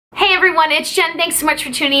everyone, it's Jen. Thanks so much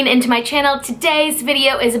for tuning into my channel. Today's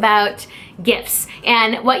video is about gifts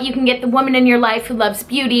and what you can get the woman in your life who loves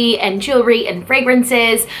beauty and jewelry and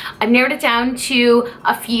fragrances. I've narrowed it down to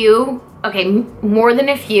a few, okay, more than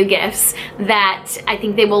a few gifts that I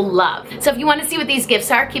think they will love. So if you want to see what these gifts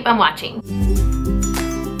are, keep on watching.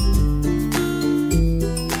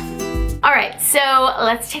 Alright, so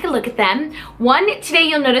let's take a look at them. One, today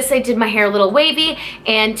you'll notice I did my hair a little wavy,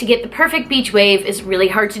 and to get the perfect beach wave is really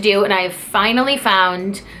hard to do, and I have finally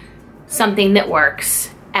found something that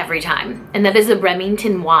works every time, and that is a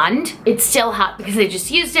Remington wand. It's still hot because I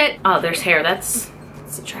just used it. Oh, there's hair, that's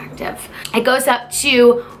attractive. It goes up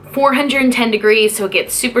to 410 degrees, so it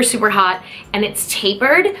gets super, super hot, and it's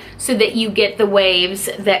tapered so that you get the waves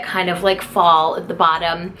that kind of like fall at the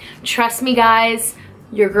bottom. Trust me guys,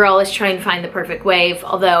 your girl is trying to find the perfect wave,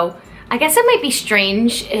 although I guess it might be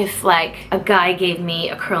strange if like a guy gave me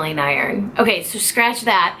a curling iron. Okay, so scratch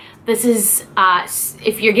that. This is,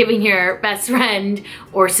 if you're giving your best friend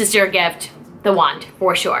or sister a gift, the wand,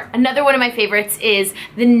 for sure. Another one of my favorites is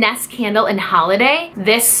the Nest Candle in Holiday.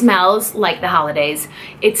 This smells like the holidays.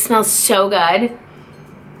 It smells so good.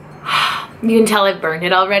 You can tell I've burned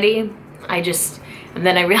it already. And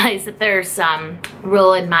then I realized that there's some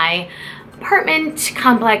rule in my apartment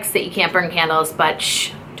complex that you can't burn candles, but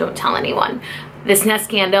shh, don't tell anyone. This Nest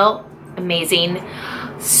Candle, amazing.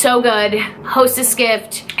 So good. Hostess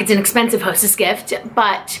gift. It's an expensive hostess gift,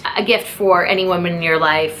 but a gift for any woman in your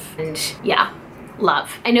life, and yeah,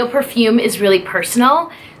 love. I know perfume is really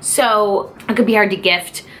personal, so it could be hard to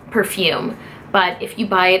gift perfume, but if you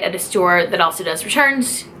buy it at a store that also does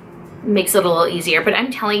returns, it makes it a little easier. But I'm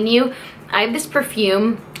telling you, I have this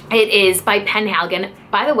perfume. It is by Penhaligon.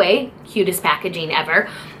 By the way, cutest packaging ever.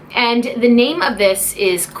 And the name of this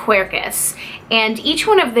is Quercus. And each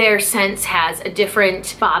one of their scents has a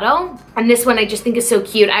different bottle. And this one I just think is so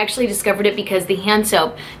cute. I actually discovered it because the hand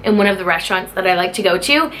soap in one of the restaurants that I like to go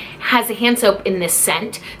to has a hand soap in this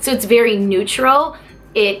scent. So it's very neutral.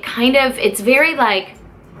 It's very like,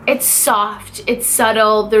 it's soft, it's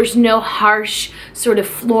subtle. There's no harsh sort of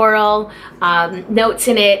floral notes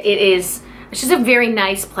in it. It's just a very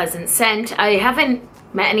nice, pleasant scent. I haven't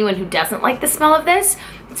met anyone who doesn't like the smell of this.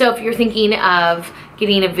 So if you're thinking of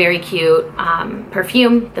getting a very cute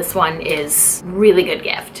perfume, this one is really good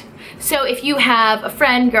gift. So if you have a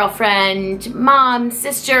friend, girlfriend, mom,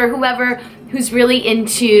 sister, whoever who's really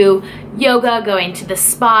into yoga, going to the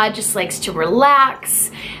spa, just likes to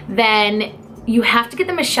relax, then you have to get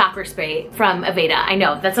them a chakra spray from Aveda. I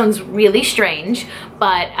know, that sounds really strange,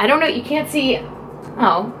 but I don't know, you can't see.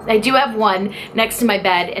 Oh, I do have one next to my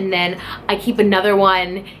bed, and then I keep another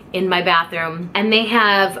one in my bathroom, and they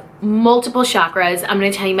have multiple chakras. I'm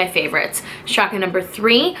gonna tell you my favorites. Chakra number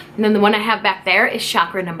 3, and then the one I have back there is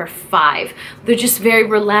chakra number 5. They're just very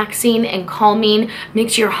relaxing and calming,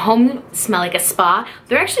 makes your home smell like a spa.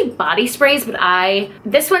 They're actually body sprays, but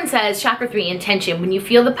this one says chakra 3, intention, when you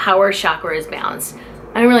feel the power chakra is balanced.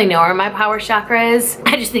 I don't really know where my power chakra is.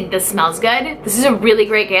 I just think this smells good. This is a really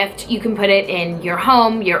great gift. You can put it in your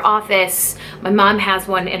home, your office. My mom has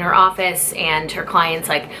one in her office, and her clients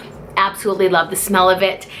like absolutely love the smell of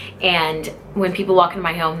it. And when people walk into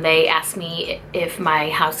my home, they ask me if my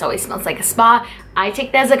house always smells like a spa. I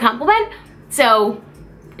take that as a compliment. So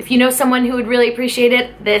if you know someone who would really appreciate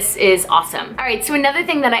it, this is awesome. All right, so another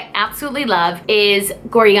thing that I absolutely love is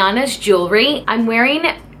Gorjana's jewelry. I'm wearing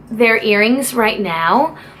their earrings right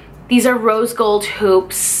now. These are rose gold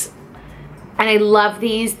hoops, and I love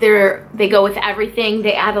these. They go with everything.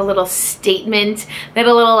 They add a little statement. They have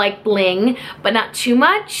a little like bling, but not too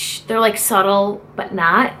much. They're like subtle, but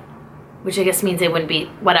not, which I guess means they wouldn't be,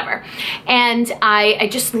 whatever. And I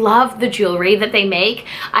just love the jewelry that they make.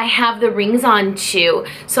 I have the rings on too.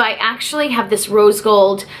 So I actually have this rose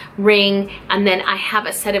gold ring, and then I have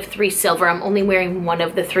a set of 3 silver. I'm only wearing one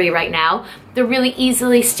of the 3 right now. They're really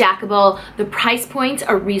easily stackable. The price points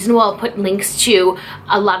are reasonable. I'll put links to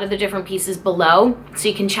a lot of the different pieces below so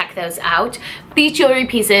you can check those out. These jewelry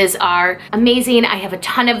pieces are amazing. I have a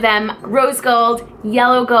ton of them. Rose gold,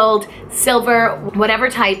 yellow gold, silver, whatever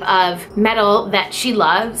type of metal that she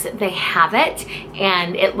loves, they have it.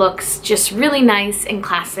 And it looks just really nice and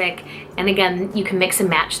classic. And again, you can mix and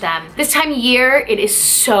match them. This time of year, it is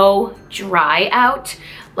so dry out.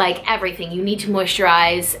 Like everything, you need to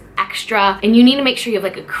moisturize extra, and you need to make sure you have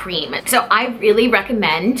like a cream. So I really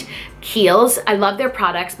recommend Kiehl's. I love their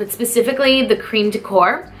products, but specifically the cream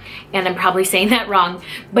decor, and I'm probably saying that wrong,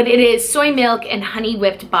 but it is soy milk and honey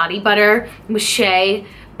whipped body butter with shea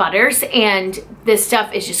butters, and this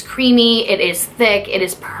stuff is just creamy, it is thick, it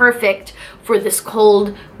is perfect for this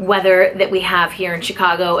cold weather that we have here in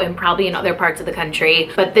Chicago and probably in other parts of the country.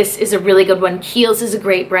 But this is a really good one. Kiehl's is a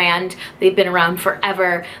great brand. They've been around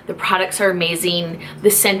forever. The products are amazing. The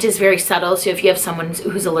scent is very subtle, so if you have someone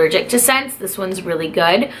who's allergic to scents, this one's really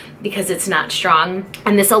good because it's not strong,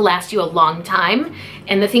 and this will last you a long time.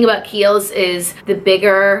 And the thing about Kiehl's is the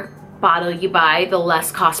bigger bottle you buy, the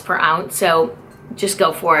less cost per ounce, so just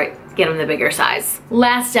go for it. Get them the bigger size.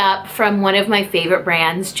 Last up, from one of my favorite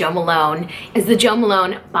brands, Jo Malone, is the Jo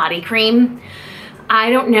Malone body cream. I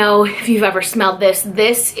don't know if you've ever smelled this.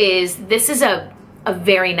 This is a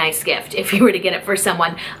very nice gift if you were to get it for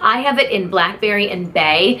someone. I have it in blackberry and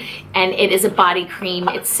bay, and it is a body cream.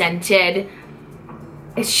 It's scented.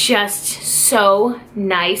 It's just so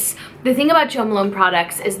nice. The thing about Jo Malone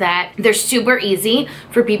products is that they're super easy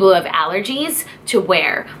for people who have allergies to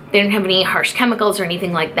wear. They don't have any harsh chemicals or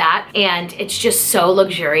anything like that, and it's just so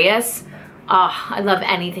luxurious. Oh, I love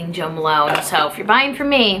anything Jo Malone. So if you're buying from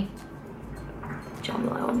me, Jo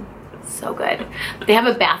Malone. So good. They have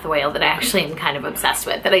a bath oil that I actually am kind of obsessed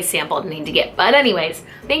with that I sampled and need to get. But anyways,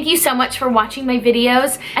 thank you so much for watching my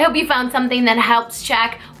videos. I hope you found something that helps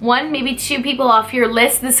check 1, maybe 2 people off your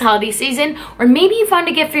list this holiday season, or maybe you found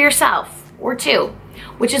a gift for yourself, or 2,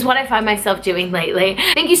 which is what I find myself doing lately.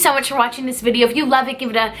 Thank you so much for watching this video. If you love it, give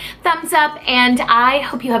it a thumbs up, and I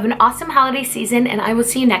hope you have an awesome holiday season, and I will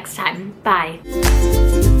see you next time. Bye.